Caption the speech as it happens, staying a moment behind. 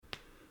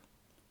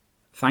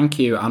Thank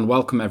you and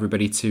welcome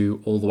everybody to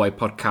All The Way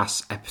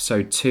Podcast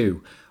episode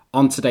 2.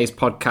 On today's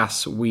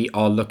podcast, we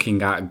are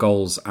looking at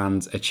goals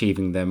and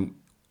achieving them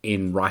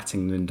in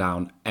writing them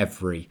down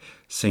every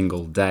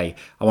single day.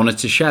 I wanted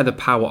to share the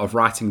power of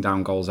writing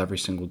down goals every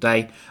single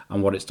day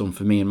and what it's done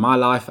for me in my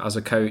life as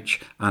a coach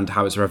and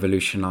how it's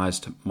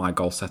revolutionized my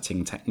goal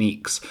setting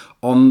techniques.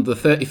 On the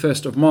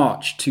 31st of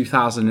March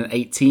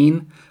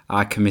 2018,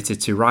 I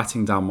committed to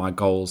writing down my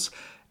goals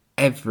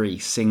every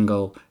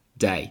single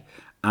day.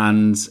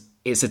 And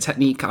it's a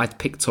technique I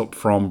picked up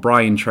from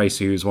Brian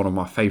Tracy, who's one of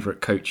my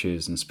favourite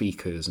coaches and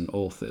speakers and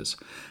authors.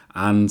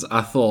 And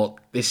I thought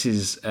this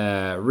is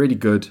really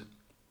good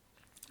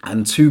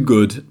and too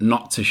good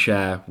not to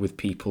share with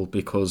people,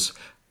 because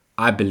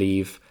I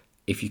believe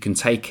if you can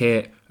take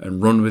it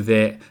and run with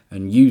it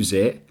and use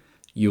it,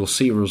 you'll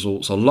see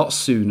results a lot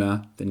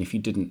sooner than if you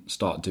didn't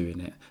start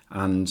doing it.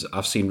 And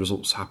I've seen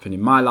results happen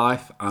in my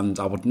life, and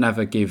I would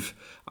never give...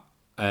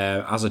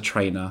 as a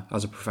trainer,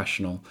 as a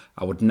professional,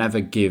 I would never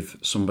give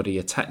somebody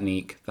a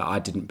technique that I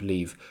didn't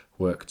believe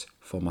worked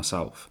for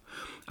myself.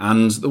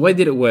 And the way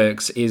that it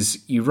works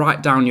is you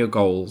write down your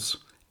goals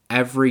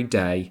every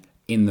day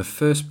in the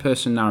first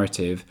person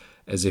narrative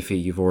as if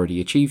you've already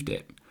achieved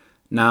it.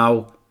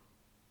 Now,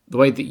 the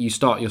way that you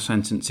start your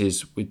sentence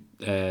is with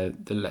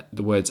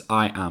the words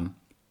I am.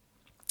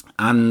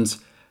 And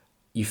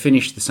you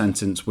finish the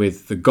sentence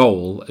with the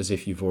goal as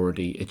if you've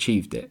already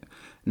achieved it.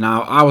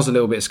 Now, I was a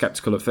little bit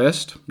skeptical at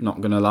first,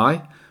 not going to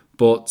lie,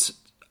 but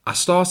I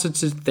started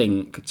to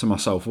think to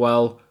myself,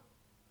 well,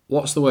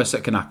 what's the worst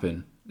that can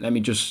happen? Let me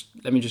just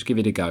give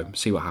it a go,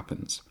 see what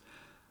happens.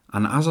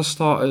 And as I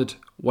started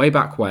way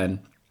back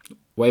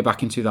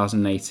in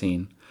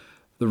 2018,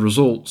 the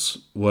results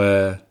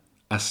were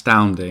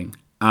astounding.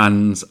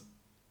 And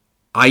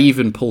I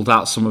even pulled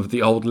out some of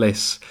the old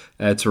lists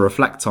to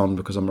reflect on,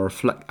 because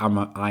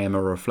I am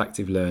a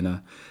reflective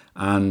learner.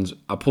 And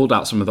I pulled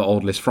out some of the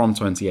old lists from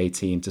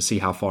 2018 to see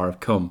how far I've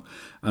come,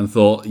 and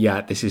thought,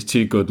 yeah, this is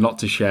too good not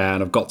to share,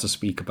 and I've got to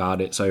speak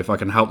about it. So if I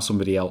can help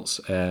somebody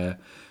else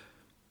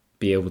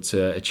be able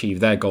to achieve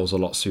their goals a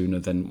lot sooner,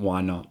 then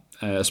why not?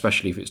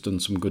 Especially if it's done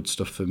some good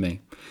stuff for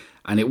me.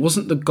 And it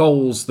wasn't the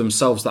goals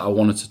themselves that I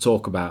wanted to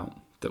talk about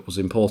that was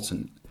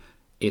important.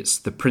 It's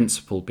the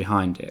principle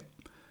behind it.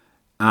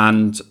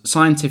 And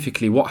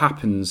scientifically, what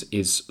happens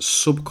is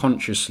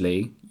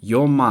subconsciously,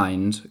 your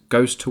mind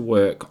goes to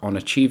work on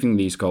achieving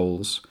these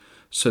goals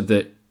so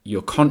that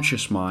your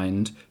conscious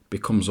mind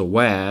becomes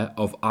aware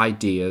of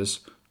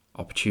ideas,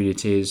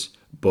 opportunities,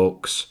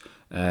 books,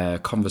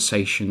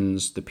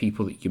 conversations, the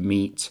people that you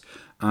meet,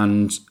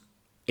 and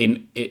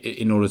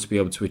in order to be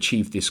able to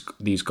achieve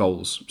these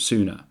goals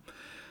sooner.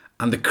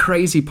 And the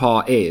crazy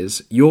part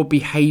is your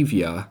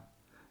behavior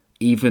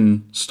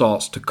even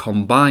starts to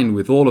combine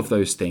with all of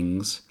those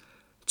things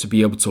to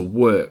be able to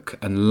work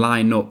and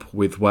line up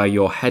with where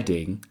you're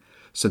heading,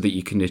 so that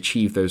you can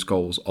achieve those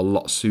goals a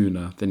lot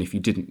sooner than if you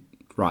didn't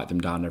write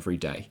them down every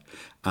day.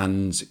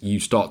 And you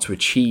start to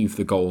achieve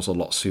the goals a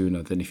lot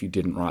sooner than if you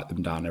didn't write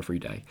them down every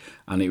day.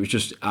 And it was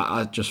just,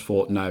 I just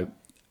thought, no.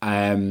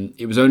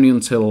 It was only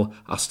until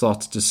I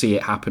started to see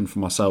it happen for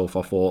myself,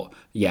 I thought,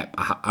 yeah,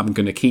 I'm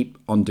going to keep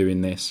on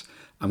doing this.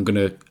 I'm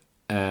going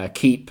to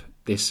keep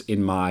this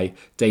in my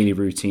daily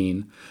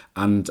routine.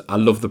 And I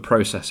love the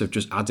process of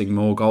just adding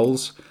more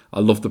goals.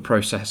 I love the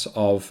process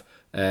of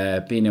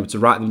being able to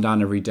write them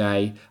down every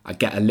day. I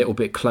get a little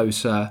bit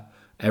closer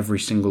every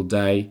single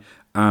day,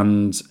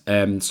 and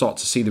start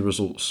to see the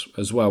results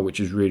as well,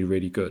 which is really,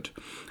 really good.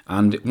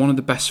 And one of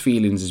the best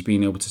feelings is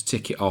being able to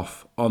tick it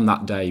off on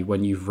that day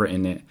when you've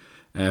written it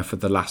for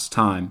the last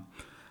time.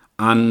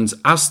 And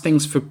as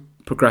things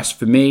progressed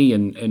for me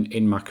and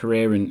in my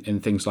career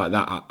and things like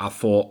that, I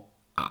thought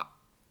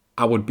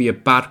I would be a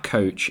bad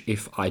coach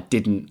if I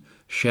didn't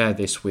share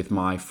this with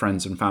my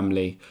friends and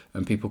family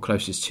and people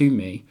closest to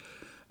me,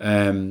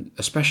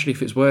 especially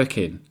if it's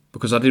working,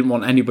 because I didn't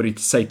want anybody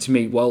to say to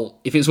me, well,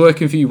 if it's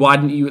working for you, why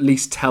didn't you at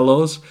least tell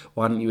us?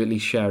 Why didn't you at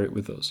least share it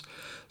with us?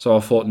 So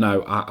I thought,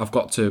 no, I've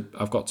got to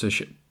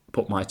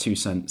put my 2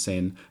 cents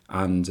in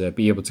and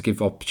be able to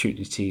give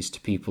opportunities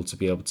to people to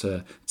be able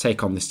to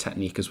take on this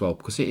technique as well,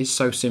 because it is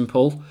so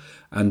simple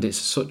and it's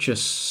such a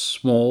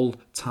small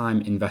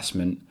time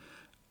investment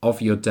of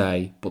your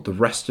day, but the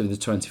rest of the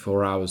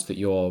 24 hours that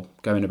you're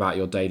going about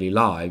your daily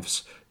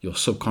lives, your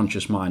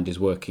subconscious mind is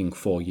working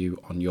for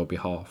you on your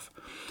behalf.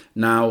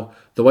 Now,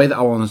 the way that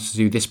I wanted to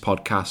do this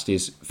podcast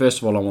is, first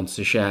of all, I wanted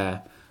to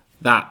share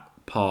that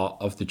part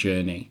of the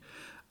journey,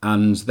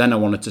 and then I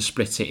wanted to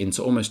split it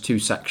into almost 2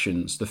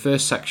 sections. The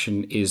first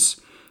section is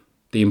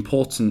the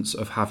importance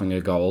of having a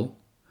goal,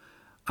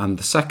 and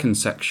the second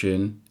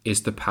section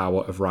is the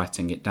power of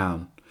writing it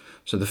down.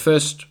 So the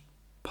first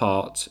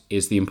part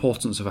is the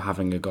importance of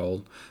having a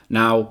goal.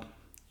 Now,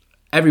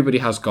 everybody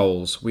has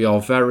goals. We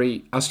are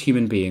as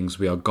human beings,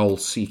 we are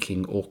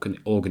goal-seeking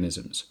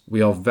organisms.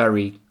 We are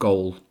very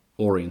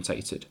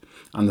goal-orientated.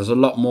 And there's a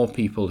lot more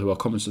people who are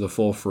coming to the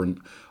forefront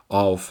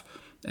of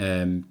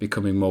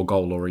becoming more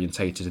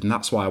goal-orientated. And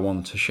that's why I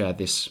want to share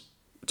this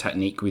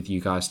technique with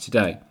you guys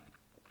today.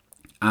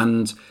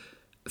 And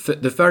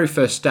the very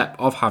first step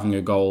of having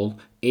a goal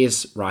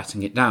is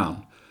writing it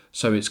down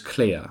so it's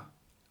clear.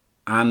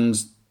 And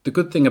the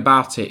good thing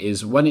about it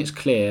is when it's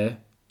clear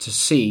to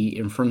see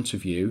in front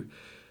of you,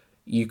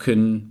 you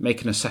can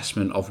make an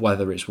assessment of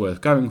whether it's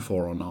worth going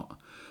for or not.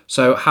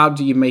 So how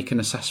do you make an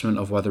assessment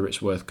of whether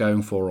it's worth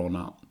going for or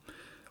not?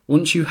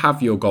 Once you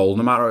have your goal,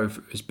 no matter if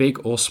it's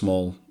big or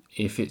small,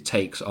 if it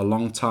takes a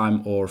long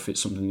time or if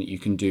it's something that you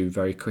can do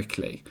very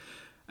quickly,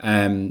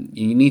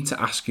 you need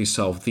to ask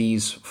yourself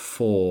these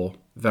 4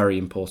 very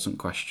important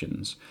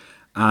questions.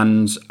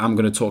 And I'm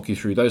going to talk you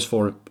through those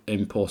 4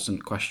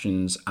 important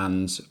questions,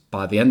 and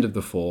by the end of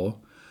the 4,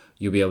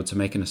 you'll be able to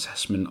make an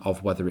assessment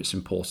of whether it's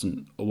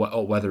important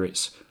or whether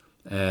it's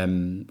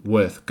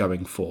worth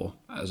going for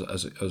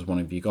as one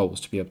of your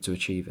goals to be able to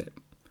achieve it.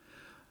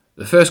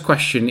 The first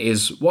question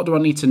is, what do I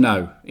need to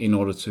know in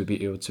order to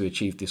be able to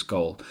achieve this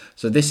goal?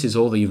 So this is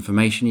all the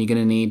information you're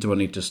going to need. Do I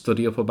need to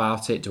study up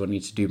about it? Do I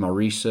need to do my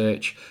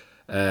research?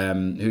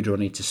 Who do I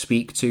need to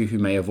speak to who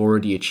may have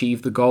already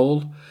achieved the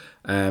goal?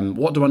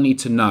 What do I need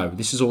to know?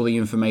 This is all the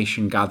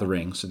information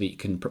gathering so that you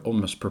can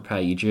almost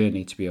prepare your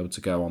journey to be able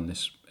to go on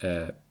this,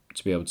 to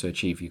be able to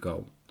achieve your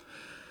goal.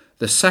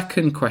 The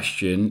second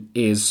question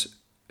is,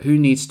 who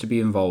needs to be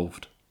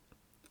involved?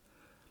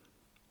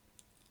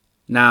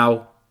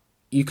 Now,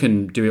 you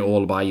can do it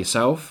all by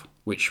yourself,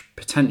 which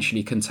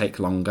potentially can take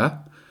longer,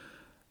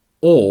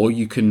 or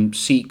you can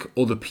seek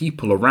other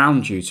people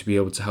around you to be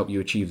able to help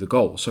you achieve the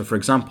goal. So, for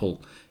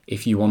example,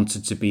 if you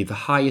wanted to be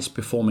the highest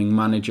performing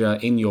manager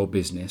in your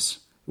business,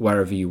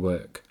 wherever you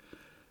work,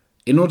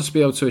 in order to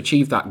be able to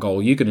achieve that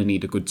goal, you're going to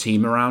need a good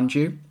team around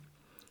you.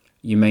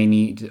 You may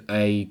need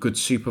a good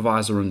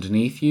supervisor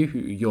underneath you,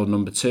 your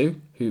number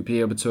 2, who will be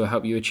able to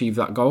help you achieve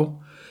that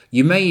goal.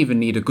 You may even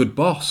need a good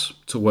boss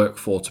to work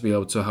for to be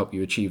able to help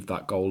you achieve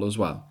that goal as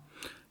well.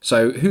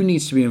 So who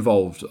needs to be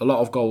involved? A lot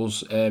of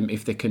goals,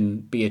 if they can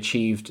be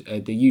achieved,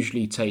 they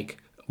usually take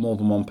more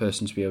than one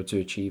person to be able to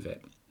achieve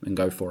it and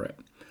go for it.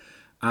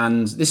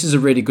 And this is a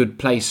really good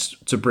place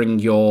to bring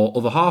your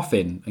other half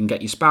in and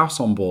get your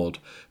spouse on board,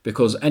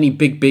 because any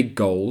big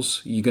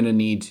goals, you're going to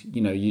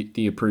need,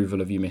 the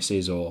approval of your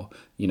missus or,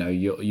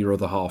 your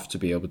other half to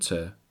be able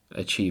to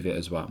achieve it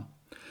as well.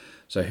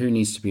 So who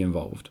needs to be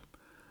involved?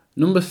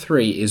 Number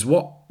 3 is,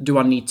 what do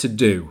I need to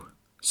do?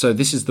 So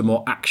this is the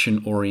more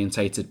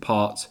action-orientated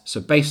part.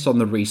 So based on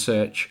the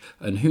research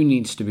and who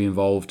needs to be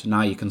involved,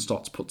 now you can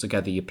start to put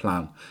together your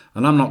plan.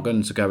 And I'm not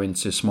going to go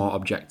into SMART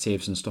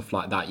objectives and stuff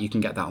like that. You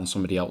can get that on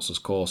somebody else's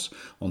course,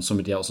 on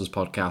somebody else's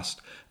podcast.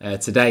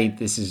 Today,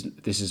 this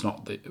is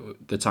not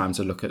the time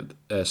to look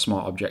at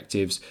SMART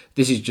objectives.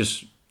 This is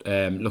just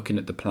looking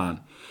at the plan.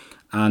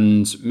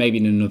 And maybe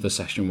in another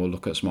session we'll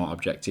look at SMART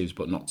objectives,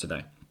 but not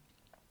today.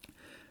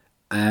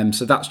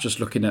 So that's just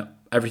looking at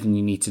everything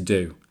you need to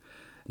do.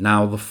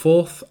 Now, the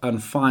 4th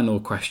and final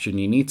question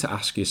you need to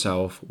ask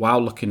yourself while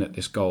looking at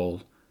this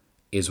goal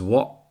is,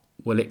 what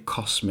will it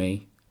cost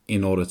me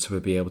in order to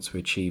be able to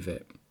achieve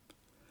it?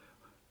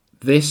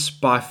 This,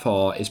 by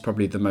far, is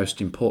probably the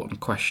most important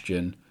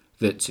question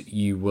that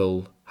you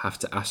will have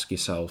to ask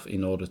yourself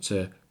in order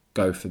to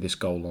go for this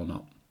goal or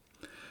not.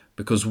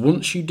 Because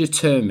once you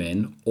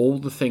determine all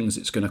the things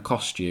it's going to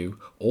cost you,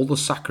 all the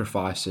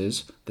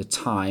sacrifices, the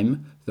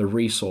time, the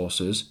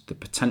resources, the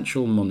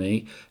potential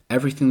money,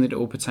 everything that it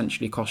will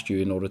potentially cost you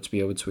in order to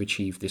be able to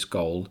achieve this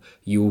goal,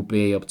 you will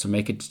be able to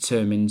make a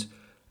determined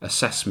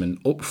assessment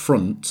up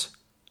front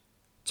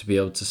to be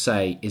able to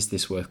say, is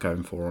this worth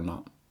going for or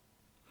not?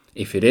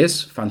 If it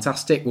is,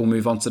 fantastic, we'll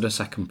move on to the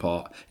second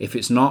part. If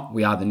it's not,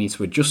 we either need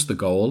to adjust the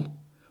goal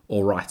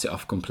or write it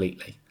off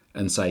completely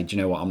and say, do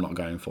you know what, I'm not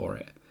going for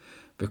it.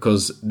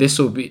 Because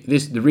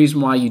the reason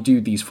why you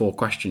do these 4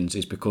 questions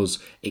is because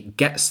it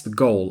gets the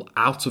goal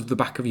out of the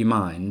back of your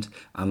mind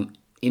and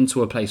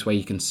into a place where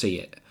you can see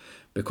it.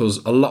 Because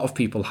a lot of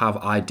people have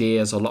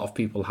ideas, a lot of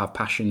people have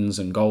passions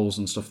and goals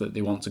and stuff that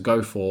they want to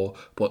go for,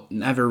 but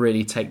never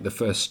really take the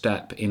first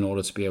step in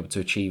order to be able to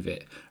achieve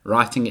it.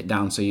 Writing it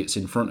down so it's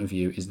in front of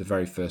you is the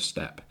very first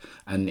step,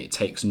 and it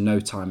takes no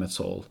time at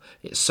all.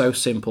 It's so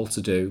simple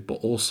to do, but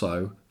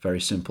also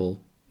very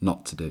simple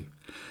not to do.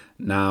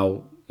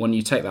 Now, when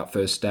you take that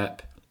first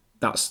step,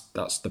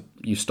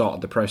 you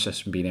started the process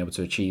from being able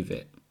to achieve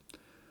it.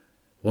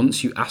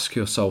 Once you ask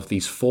yourself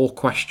these 4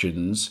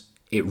 questions,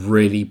 it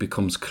really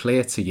becomes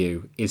clear to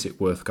you, is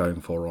it worth going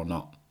for or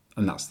not?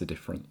 And that's the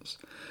difference.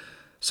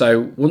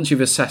 So once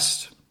you've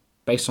assessed,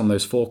 based on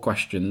those 4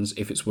 questions,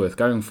 if it's worth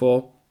going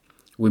for,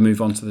 we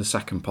move on to the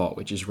second part,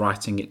 which is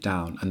writing it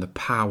down and the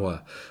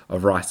power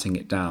of writing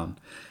it down.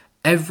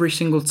 Every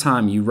single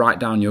time you write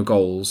down your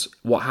goals,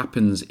 what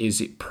happens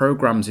is it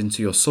programs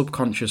into your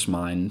subconscious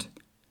mind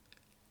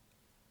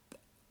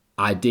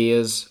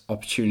ideas,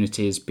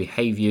 opportunities,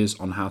 behaviours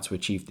on how to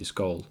achieve this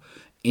goal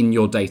in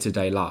your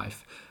day-to-day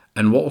life.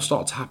 And what will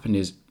start to happen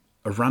is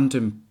a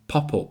random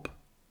pop-up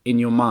in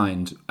your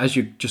mind as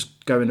you're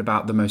just going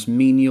about the most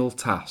menial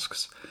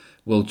tasks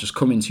will just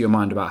come into your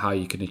mind about how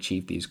you can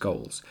achieve these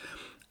goals.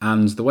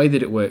 And the way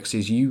that it works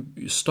is you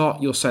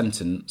start your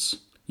sentence,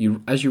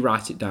 as you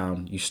write it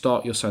down, you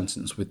start your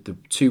sentence with the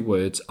two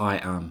words "I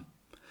am,"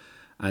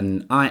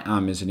 and "I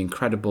am" is an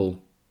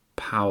incredible,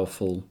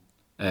 powerful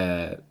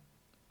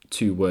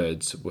two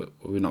words.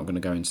 We're not going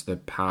to go into the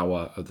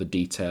power of the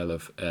detail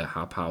of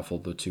how powerful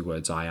the two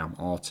words "I am"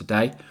 are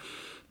today,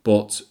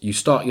 but you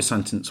start your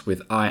sentence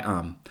with "I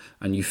am,"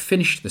 and you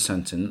finish the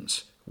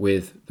sentence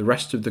with the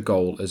rest of the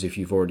goal as if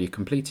you've already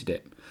completed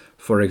it.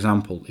 For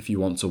example, if you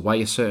want to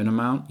weigh a certain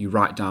amount, you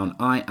write down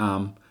 "I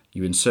am,"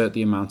 you insert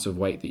the amount of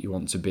weight that you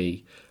want to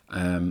be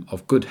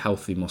of good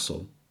healthy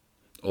muscle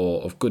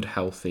or of good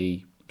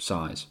healthy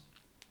size.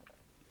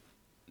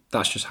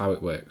 That's just how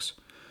it works.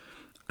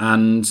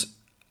 And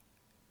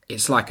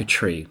it's like a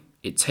tree.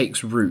 It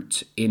takes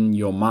root in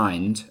your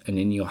mind and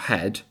in your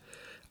head,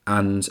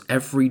 and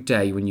every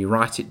day when you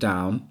write it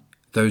down,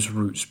 those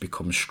roots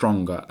become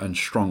stronger and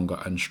stronger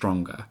and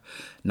stronger.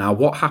 Now,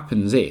 what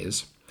happens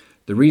is,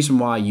 the reason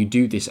why you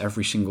do this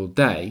every single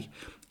day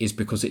is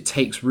because it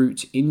takes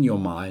root in your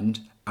mind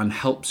and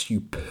helps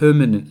you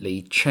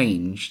permanently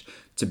change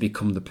to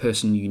become the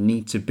person you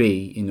need to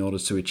be in order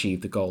to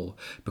achieve the goal.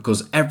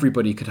 Because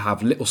everybody could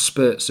have little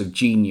spurts of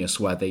genius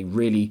where they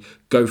really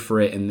go for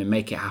it and they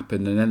make it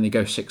happen, and then they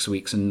go 6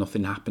 weeks and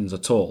nothing happens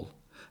at all.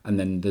 And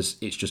then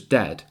it's just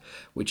dead,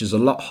 which is a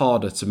lot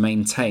harder to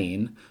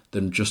maintain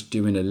than just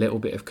doing a little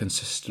bit of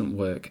consistent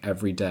work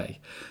every day.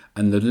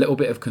 And the little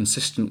bit of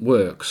consistent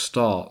work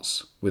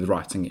starts with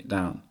writing it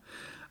down.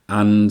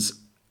 And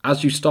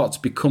as you start to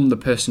become the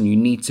person you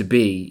need to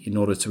be in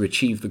order to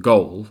achieve the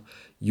goal,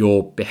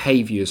 your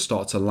behaviours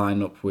start to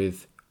line up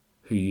with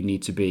who you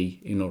need to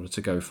be in order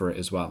to go for it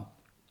as well.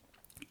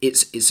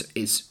 It's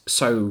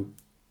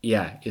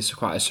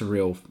quite a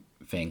surreal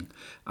thing.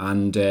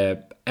 And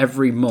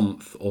every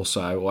month or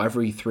so, or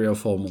every 3 or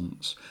 4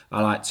 months,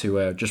 I like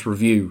to just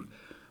review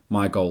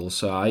my goals.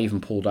 So I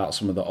even pulled out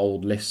some of the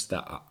old lists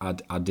that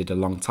I did a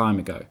long time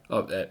ago,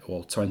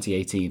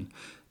 2018,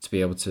 to be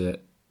able to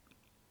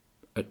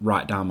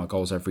write down my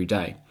goals every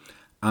day.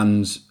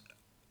 And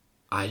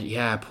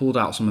I pulled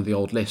out some of the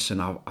old lists,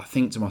 and I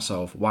think to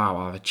myself, wow,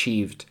 I've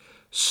achieved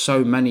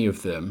so many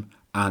of them,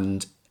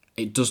 and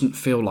it doesn't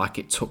feel like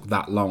it took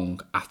that long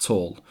at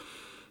all.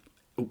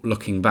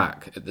 Looking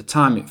back, at the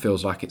time it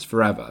feels like it's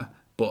forever,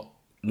 but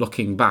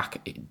looking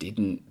back, it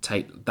didn't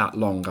take that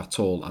long at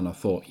all, and I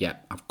thought, yeah,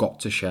 I've got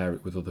to share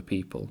it with other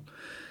people.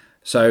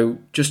 So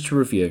just to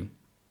review,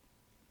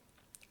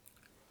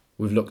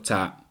 we've looked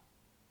at,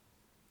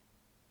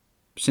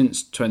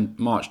 since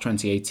March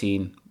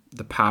 2018,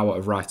 the power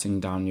of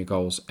writing down your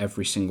goals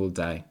every single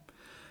day.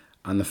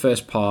 And the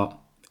first part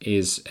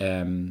is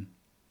the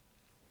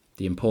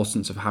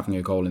importance of having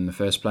a goal in the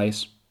first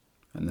place.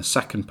 And the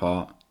second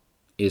part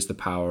is the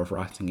power of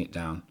writing it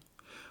down.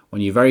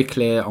 When you're very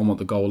clear on what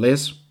the goal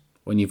is,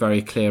 when you're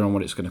very clear on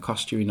what it's going to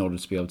cost you in order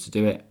to be able to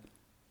do it,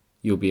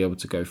 you'll be able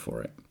to go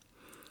for it.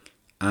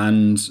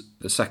 And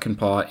the second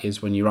part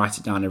is when you write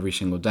it down every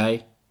single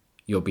day,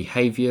 your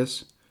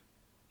behaviours,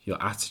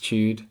 your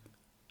attitude,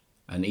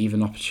 and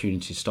even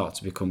opportunities start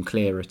to become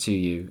clearer to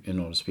you in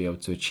order to be able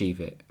to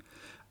achieve it.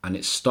 And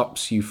it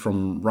stops you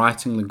from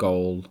writing the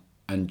goal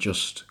and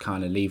just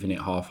kind of leaving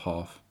it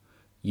half-half.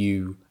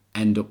 You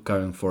end up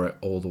going for it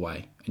all the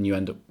way, and you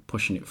end up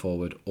pushing it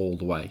forward all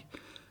the way.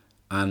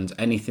 And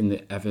anything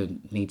that ever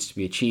needs to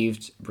be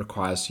achieved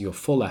requires your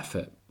full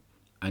effort,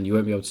 and you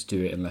won't be able to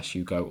do it unless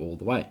you go all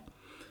the way.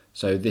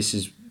 So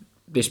this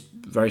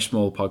very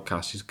small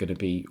podcast is going to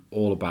be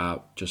all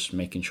about just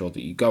making sure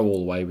that you go all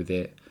the way with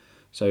it.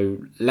 So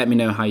let me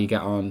know how you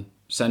get on.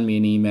 Send me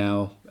an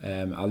email.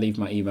 I'll leave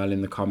my email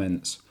in the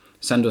comments.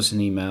 Send us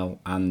an email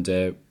and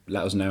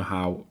let us know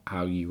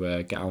how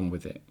you get on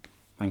with it.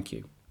 Thank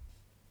you.